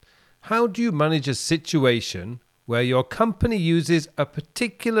How do you manage a situation where your company uses a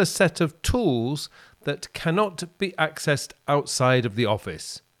particular set of tools that cannot be accessed outside of the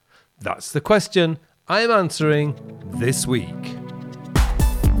office? That's the question I'm answering this week.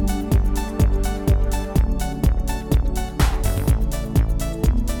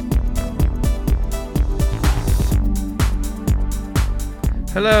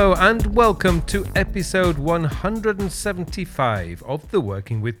 Hello and welcome to episode 175 of the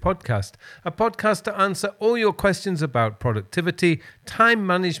Working With podcast, a podcast to answer all your questions about productivity, time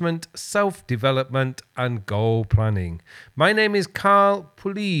management, self-development and goal planning. My name is Carl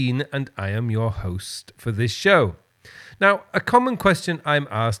Pullein and I am your host for this show. Now, a common question I'm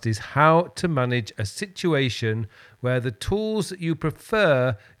asked is how to manage a situation where the tools that you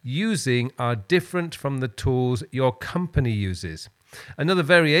prefer using are different from the tools your company uses. Another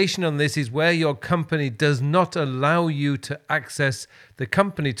variation on this is where your company does not allow you to access the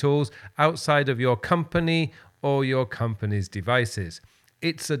company tools outside of your company or your company's devices.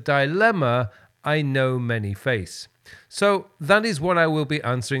 It's a dilemma I know many face. So that is what I will be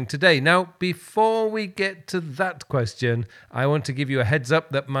answering today. Now, before we get to that question, I want to give you a heads up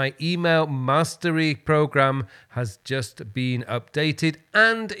that my email mastery program has just been updated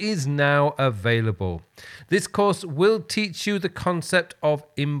and is now available. This course will teach you the concept of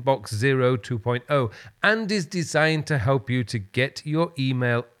Inbox Zero 2.0 and is designed to help you to get your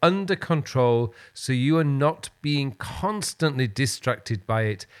email under control so you are not being constantly distracted by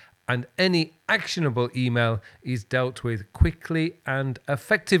it, and any actionable email is dealt with quickly and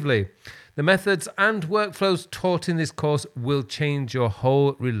effectively. The methods and workflows taught in this course will change your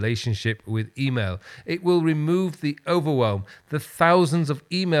whole relationship with email. It will remove the overwhelm, the thousands of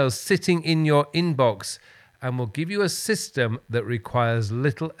emails sitting in your inbox, and will give you a system that requires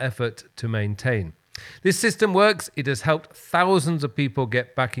little effort to maintain. This system works. It has helped thousands of people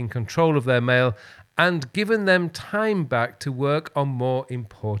get back in control of their mail and given them time back to work on more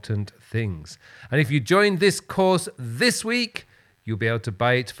important things. And if you join this course this week, you'll be able to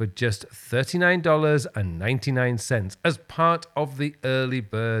buy it for just $39.99 as part of the early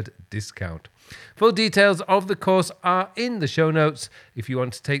bird discount. Full details of the course are in the show notes. If you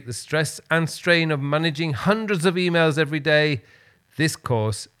want to take the stress and strain of managing hundreds of emails every day, this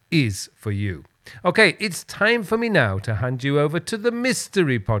course is for you. Okay, it's time for me now to hand you over to the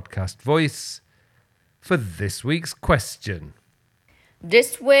mystery podcast voice for this week's question.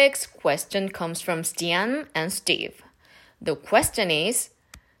 This week's question comes from Stian and Steve. The question is,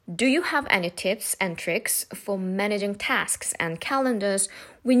 do you have any tips and tricks for managing tasks and calendars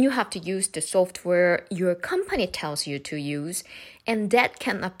when you have to use the software your company tells you to use and that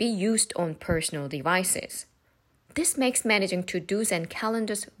cannot be used on personal devices? This makes managing to-dos and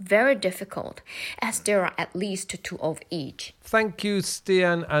calendars very difficult, as there are at least two of each. Thank you,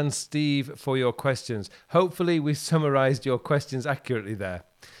 Stian and Steve, for your questions. Hopefully, we summarized your questions accurately there.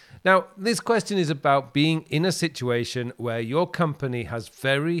 Now, this question is about being in a situation where your company has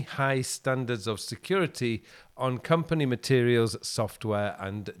very high standards of security on company materials, software,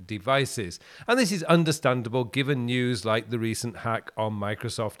 and devices. And this is understandable given news like the recent hack on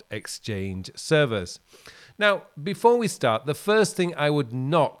Microsoft Exchange servers. Now, before we start, the first thing I would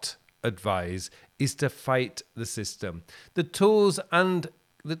not advise is to fight the system. The tools and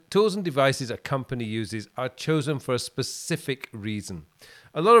devices a company uses are chosen for a specific reason.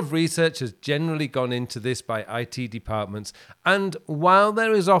 A lot of research has generally gone into this by IT departments, and while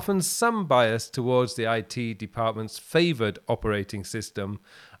there is often some bias towards the IT department's favored operating system,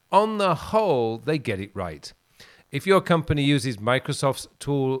 on the whole, they get it right. If your company uses Microsoft's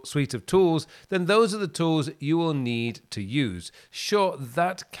suite of tools, then those are the tools you will need to use. Sure,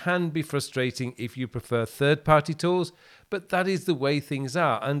 that can be frustrating if you prefer third-party tools, but that is the way things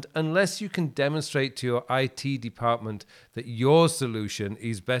are. And unless you can demonstrate to your IT department that your solution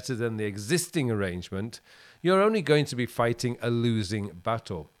is better than the existing arrangement, you're only going to be fighting a losing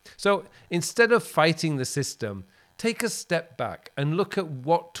battle. So instead of fighting the system, take a step back and look at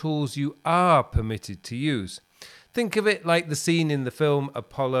what tools you are permitted to use. Think of it like the scene in the film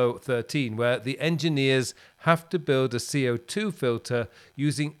Apollo 13, where the engineers have to build a CO2 filter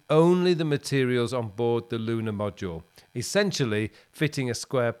using only the materials on board the lunar module, essentially fitting a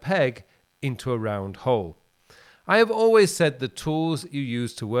square peg into a round hole. I have always said the tools you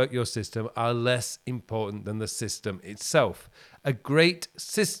use to work your system are less important than the system itself. A great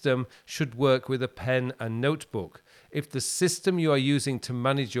system should work with a pen and notebook. If the system you are using to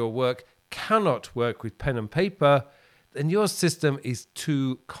manage your work cannot work with pen and paper, then your system is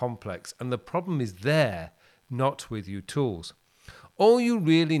too complex, and the problem is there, not with your tools. All you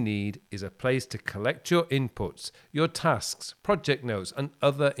really need is a place to collect your inputs, your tasks, project notes, and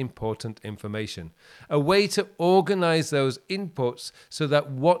other important information. A way to organize those inputs so that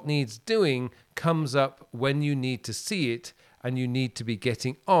what needs doing comes up when you need to see it and you need to be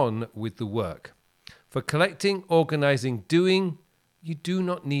getting on with the work. For collecting, organizing, doing, you do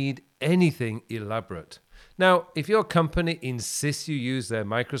not need anything elaborate. Now, if your company insists you use their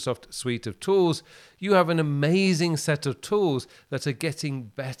Microsoft suite of tools, you have an amazing set of tools that are getting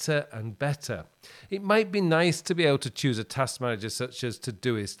better and better. It might be nice to be able to choose a task manager such as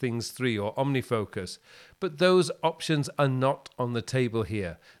Todoist, Things 3 or OmniFocus, but those options are not on the table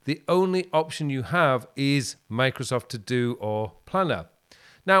here. The only option you have is Microsoft To Do or Planner.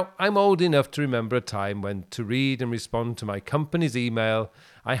 Now, I'm old enough to remember a time when to read and respond to my company's email,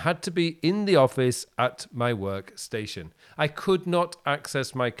 I had to be in the office at my workstation. I could not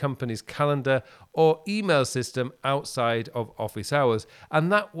access my company's calendar or email system outside of office hours,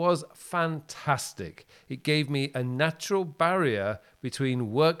 and that was fantastic. It gave me a natural barrier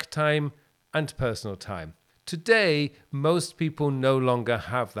between work time and personal time. Today, most people no longer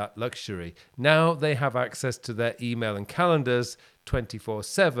have that luxury. Now they have access to their email and calendars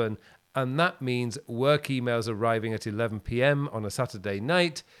 24/7, and that means work emails arriving at 11 p.m. on a Saturday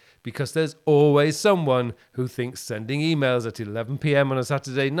night because there's always someone who thinks sending emails at 11 p.m. on a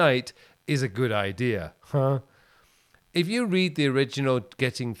Saturday night is a good idea, huh? If you read the original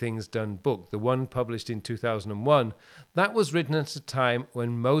Getting Things Done book, the one published in 2001, that was written at a time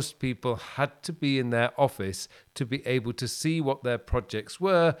when most people had to be in their office to be able to see what their projects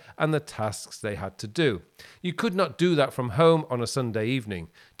were and the tasks they had to do. You could not do that from home on a Sunday evening.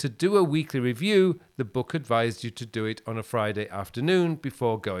 To do a weekly review, the book advised you to do it on a Friday afternoon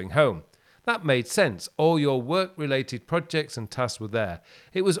before going home. That made sense. All your work-related projects and tasks were there.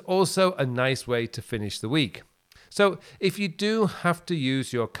 It was also a nice way to finish the week. So if you do have to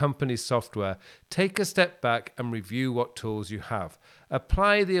use your company's software, take a step back and review what tools you have.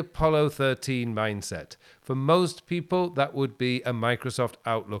 Apply the Apollo 13 mindset. For most people, that would be a Microsoft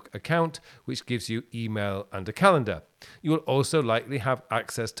Outlook account, which gives you email and a calendar. You will also likely have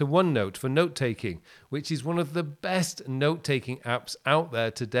access to OneNote for note-taking, which is one of the best note-taking apps out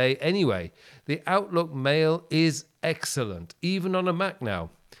there today anyway. The Outlook Mail is excellent, even on a Mac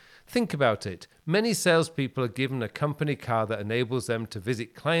now. Think about it. Many salespeople are given a company car that enables them to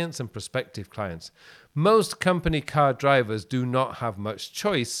visit clients and prospective clients. Most company car drivers do not have much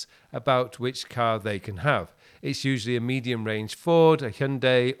choice about which car they can have. It's usually a medium-range Ford, a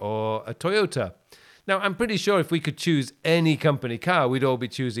Hyundai, or a Toyota. Now, I'm pretty sure if we could choose any company car, we'd all be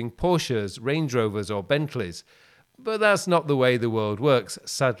choosing Porsches, Range Rovers, or Bentleys. But that's not the way the world works,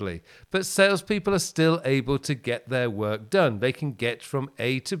 sadly. But salespeople are still able to get their work done. They can get from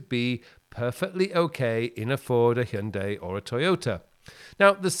A to B perfectly okay in a Ford, a Hyundai, or a Toyota.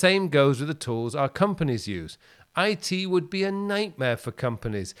 Now, the same goes with the tools our companies use. IT would be a nightmare for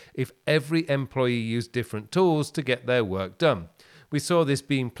companies if every employee used different tools to get their work done. We saw this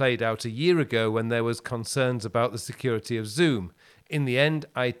being played out a year ago when there was concerns about the security of Zoom. In the end,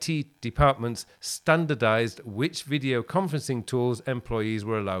 IT departments standardized which video conferencing tools employees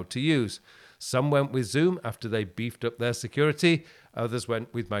were allowed to use. Some went with Zoom after they beefed up their security, others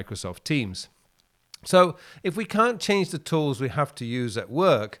went with Microsoft Teams. So, if we can't change the tools we have to use at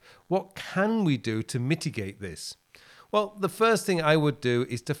work, what can we do to mitigate this? Well, the first thing I would do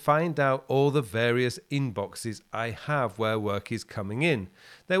is to find out all the various inboxes I have where work is coming in.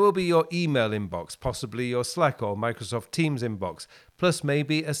 There will be your email inbox, possibly your Slack or Microsoft Teams inbox, plus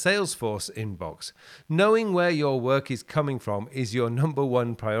maybe a Salesforce inbox. Knowing where your work is coming from is your number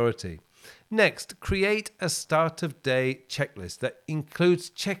one priority. Next, create a start of day checklist that includes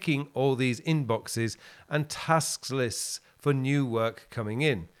checking all these inboxes and tasks lists for new work coming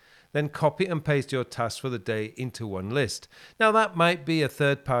in. Then copy and paste your tasks for the day into one list. Now that might be a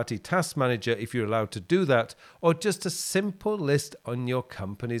third-party task manager if you're allowed to do that, or just a simple list on your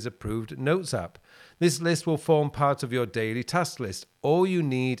company's approved Notes app. This list will form part of your daily task list. All you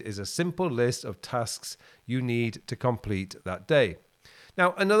need is a simple list of tasks you need to complete that day.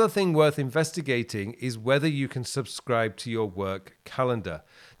 Now, another thing worth investigating is whether you can subscribe to your work calendar.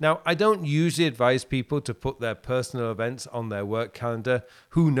 Now, I don't usually advise people to put their personal events on their work calendar.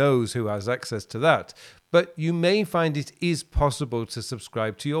 Who knows who has access to that? But you may find it is possible to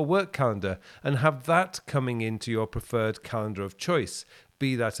subscribe to your work calendar and have that coming into your preferred calendar of choice,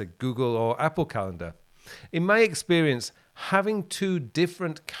 be that a Google or Apple calendar. In my experience, having two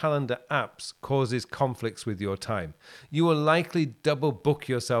different calendar apps causes conflicts with your time. You will likely double book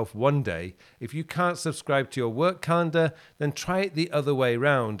yourself one day. If you can't subscribe to your work calendar, then try it the other way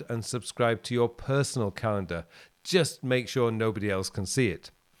round and subscribe to your personal calendar. Just make sure nobody else can see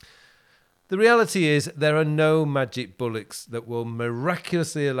it. The reality is there are no magic bullets that will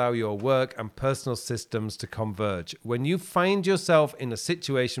miraculously allow your work and personal systems to converge. When you find yourself in a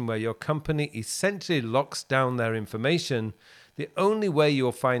situation where your company essentially locks down their information, the only way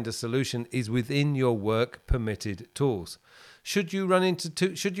you'll find a solution is within your work permitted tools. Should you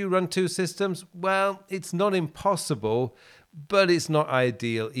run two systems? Well, it's not impossible, but it's not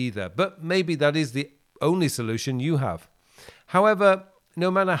ideal either. But maybe that is the only solution you have. However, no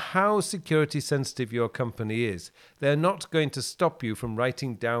matter how security sensitive your company is, they're not going to stop you from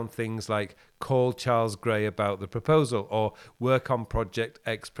writing down things like call Charles Gray about the proposal or work on project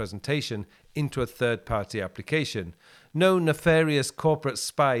X presentation into a third-party application. No nefarious corporate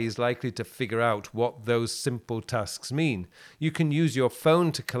spy is likely to figure out what those simple tasks mean. You can use your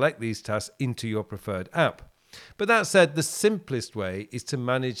phone to collect these tasks into your preferred app. But that said, the simplest way is to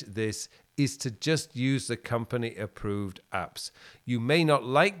manage this is to just use the company-approved apps. You may not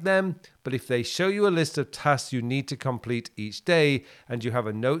like them, but if they show you a list of tasks you need to complete each day, and you have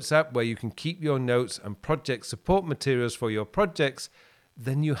a notes app where you can keep your notes and project support materials for your projects,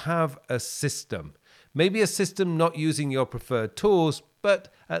 then you have a system. Maybe a system not using your preferred tools,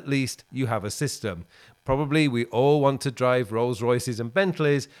 but at least you have a system. Probably we all want to drive Rolls Royces and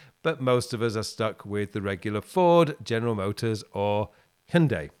Bentleys, but most of us are stuck with the regular Ford, General Motors, or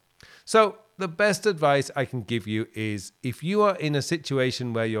Hyundai. So the best advice I can give you is if you are in a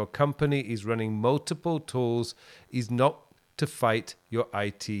situation where your company is running multiple tools, is not to fight your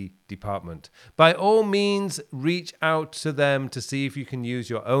IT department. By all means, reach out to them to see if you can use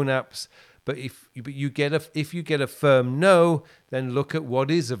your own apps. But if you get a firm no, then look at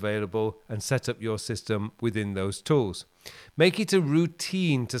what is available and set up your system within those tools. Make it a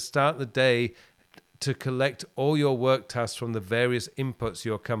routine to start the day to collect all your work tasks from the various inputs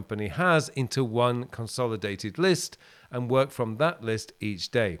your company has into one consolidated list and work from that list each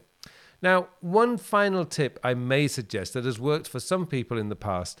day. Now, one final tip I may suggest that has worked for some people in the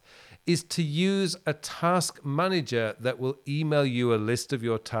past is to use a task manager that will email you a list of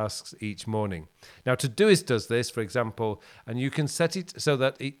your tasks each morning. Now, Todoist does this, for example, and you can set it so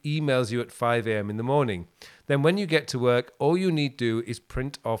that it emails you at 5 a.m. in the morning. Then when you get to work, all you need to do is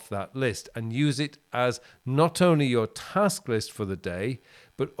print off that list and use it as not only your task list for the day,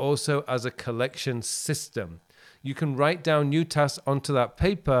 but also as a collection system. You can write down new tasks onto that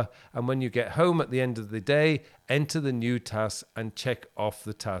paper, and when you get home at the end of the day, enter the new tasks and check off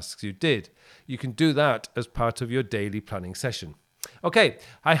the tasks you did. You can do that as part of your daily planning session. Okay,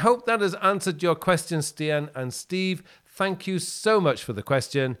 I hope that has answered your questions, Stian and Steve. Thank you so much for the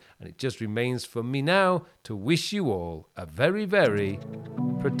question, and it just remains for me now to wish you all a very, very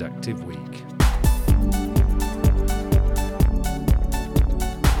productive week.